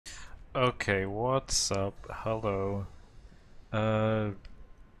Okay, what's up? Hello. Uh,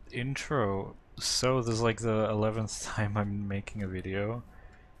 Intro. So this is like the 11th time I'm making a video.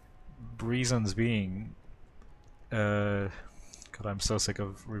 Reasons being, God, I'm so sick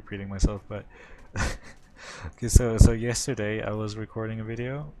of repeating myself, but okay, so yesterday I was recording a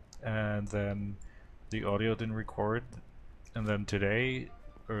video and then the audio didn't record, and then today,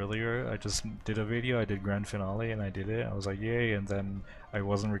 earlier, I just did a video, I did grand finale and I did it. I was like, yay, and then I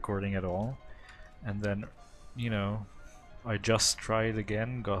wasn't recording at all. And then, you know, I just tried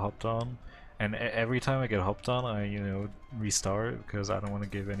again, got hopped on, and every time I get hopped on, I, restart because I don't want to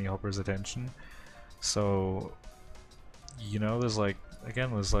give any hoppers attention. So, there's like,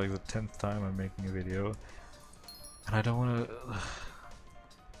 again, this is like the 10th time I'm making a video, and I don't want to.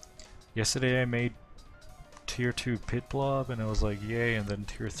 Yesterday I made tier 2 pit blob, and it was like, yay, and then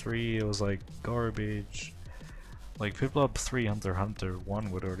tier 3, it was like garbage. Like pit blob 3 Hunter x Hunter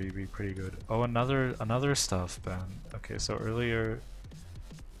 1 would already be pretty good. Oh, another stuff ban. Okay, so earlier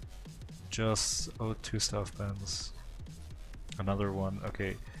just two stuff bans. Another one.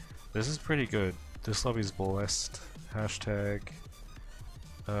 Okay, this is pretty good. This lobby's blessed. Hashtag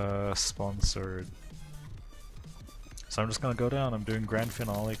sponsored. So I'm just gonna go down. I'm doing grand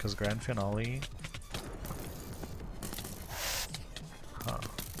finale because grand finale.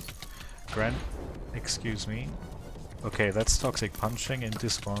 Huh. Excuse me. Okay, that's toxic. Punching into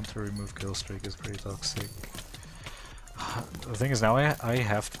spawn to remove kill streak is pretty toxic. The thing is, now I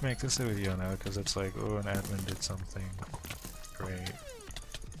have to make this a video now because it's like, oh, an admin did something. Great.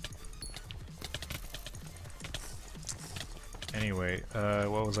 Anyway,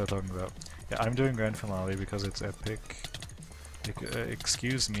 what was I talking about? Yeah, I'm doing grand finale because it's epic.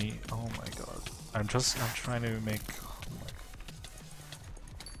 Excuse me. Oh my god. I'm trying to make.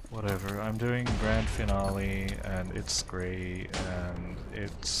 Whatever, I'm doing grand finale and it's great and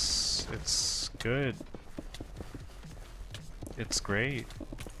it's good. It's great.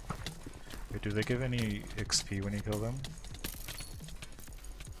 Wait, do they give any XP when you kill them?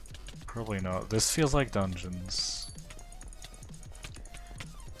 Probably not. This feels like dungeons.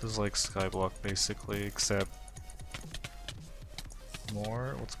 This is like Skyblock basically, except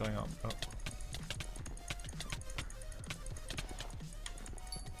more. What's going on? Oh.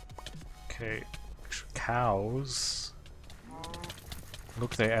 Okay, cows.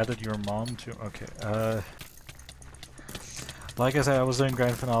 Look, they added your mom to. Okay, like I said, I was doing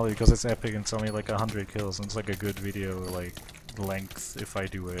grand finale because it's epic and it's only like 100 kills and it's like a good video, like length if I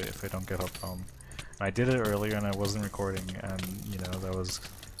do it, if I don't get hopped on. I did it earlier and I wasn't recording, and that was.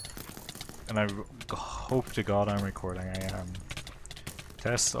 And I hope to God I'm recording. I am.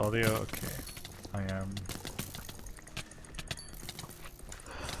 Test audio. Okay, I am.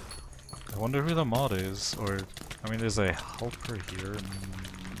 I wonder who the mod is, or, I mean, there's a helper here, and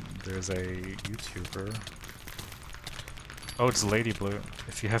there's a YouTuber. Oh, it's Lady Blue.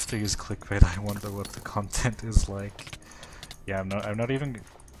 If you have to use clickbait, I wonder what the content is like. Yeah, I'm not even,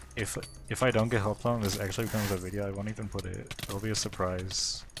 if I don't get helped on, this actually becomes a video, I won't even put it. It'll be a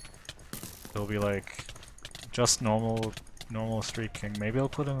surprise. It'll be like, just normal streaking. Maybe I'll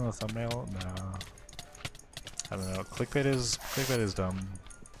put it in the thumbnail? No. I don't know. Clickbait is dumb.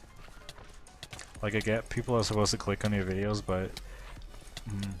 Like, I get people are supposed to click on your videos, but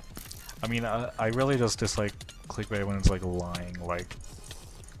I mean, I really just dislike clickbait when it's like lying, like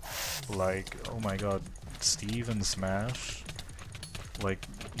oh my god, Steve and Smash, like,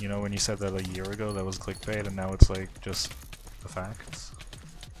 when you said that a year ago that was clickbait and now it's like just the facts,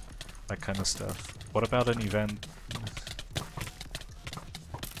 that kind of stuff. What about an event?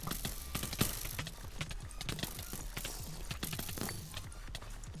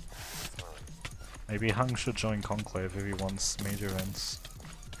 Maybe Hung should join Conclave if he wants major events.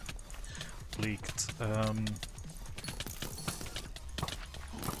 Leaked.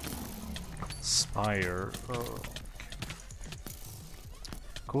 Spire. Oh, okay.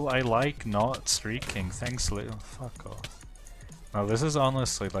 Cool, I like not streaking. Thanks, Lil. Fuck off. Now, this is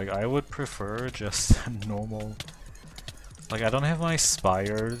honestly, like, I would prefer just normal. Like, I don't have my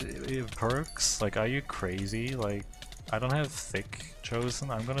Spire perks. Like, are you crazy? Like, I don't have Thick chosen.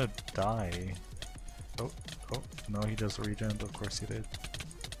 I'm gonna die. Oh, no, he does regen, of course he did.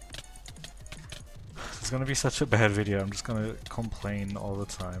 It's gonna be such a bad video, I'm just gonna complain all the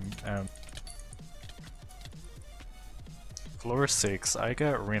time. Floor 6, I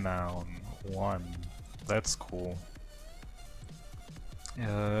got Renown 1. That's cool.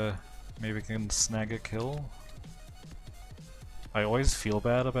 Maybe we can snag a kill? I always feel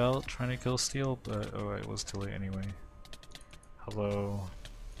bad about trying to kill Steel, but oh, it was too late anyway. Hello.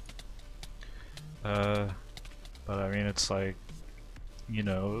 But I mean, it's like,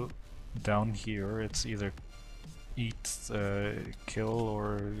 down here it's either eat, kill,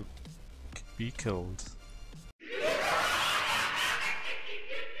 or be killed.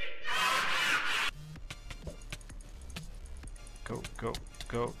 Go, go,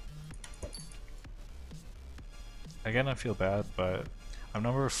 go. Again, I feel bad, but I'm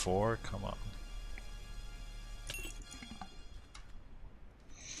number 4, come on.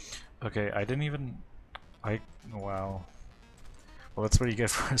 Okay, I didn't even... wow. Well, that's what you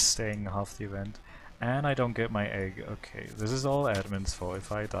get for staying half the event. And I don't get my egg. Okay, this is all admin's fault.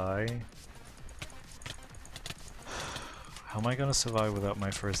 If I die... How am I gonna survive without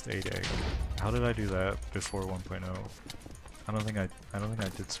my first aid egg? How did I do that before 1.0? I don't think I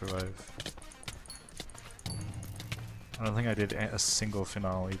did survive. I don't think I did a single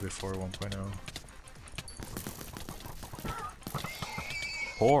finale before 1.0.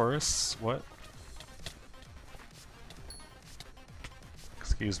 Horse? What?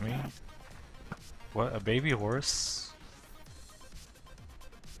 Excuse me? What? A baby horse?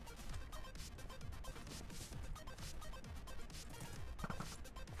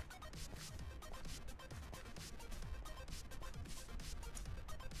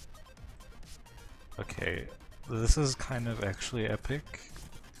 Okay, this is kind of actually epic.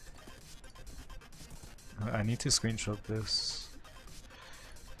 I need to screenshot this.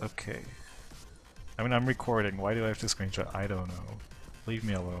 Okay. I mean, I'm recording. Why do I have to screenshot? I don't know. Leave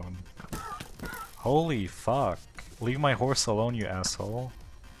me alone. Holy fuck. Leave my horse alone, you asshole.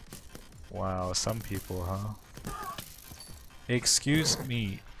 Wow, some people, huh? Excuse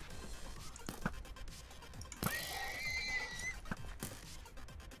me.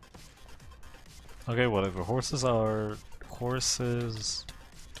 Okay, whatever. Horses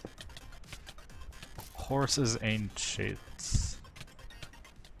ain't shit,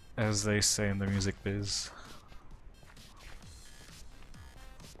 as they say in the music biz.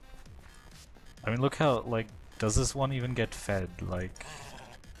 I mean, look how, like, does this one even get fed? Like,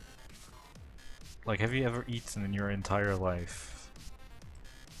 have you ever eaten in your entire life?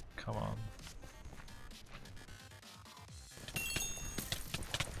 Come on.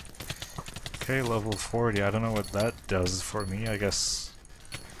 Okay, level 40. I don't know what that does for me. I guess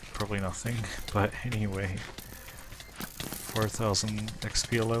probably nothing. But anyway, 4,000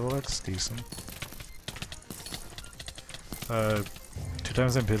 XP a level. That's decent. 2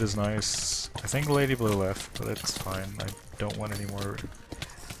 times in pit is nice. I think Lady Blue left, but it's fine. I don't want any more.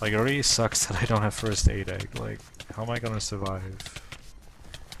 Like, it already sucks that I don't have first aid egg. Like, how am I gonna survive?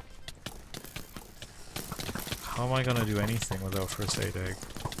 How am I gonna do anything without first aid egg?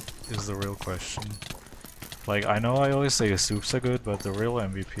 Is the real question. Like, I know I always say soups are good, but the real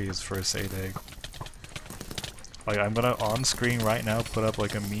MVP is first aid egg. Like, I'm gonna on screen right now put up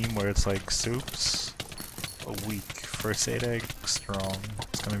like a meme where it's like soups a week, first aid egg strong.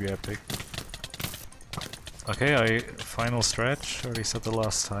 It's gonna be epic. Okay, final stretch. Already said the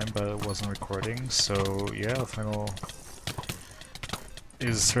last time, but it wasn't recording. So yeah, final.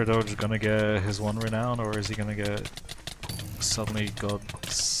 Is Sir Doge gonna get his 1 renown, or is he gonna get suddenly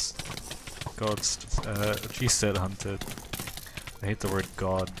God's G-Set hunted? I hate the word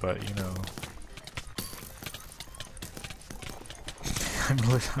God, but you know.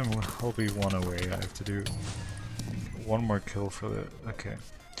 I'll be 1 away. I have to do 1 more kill for the. Okay.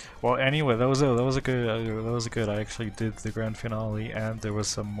 Well, anyway, that was a good. I actually did the grand finale, and there was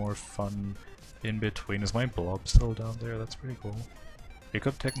some more fun in between. Is my blob still down there? That's pretty cool. You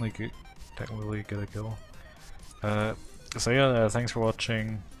could technically get a kill. So yeah, thanks for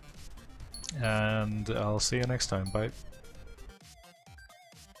watching, and I'll see you next time. Bye.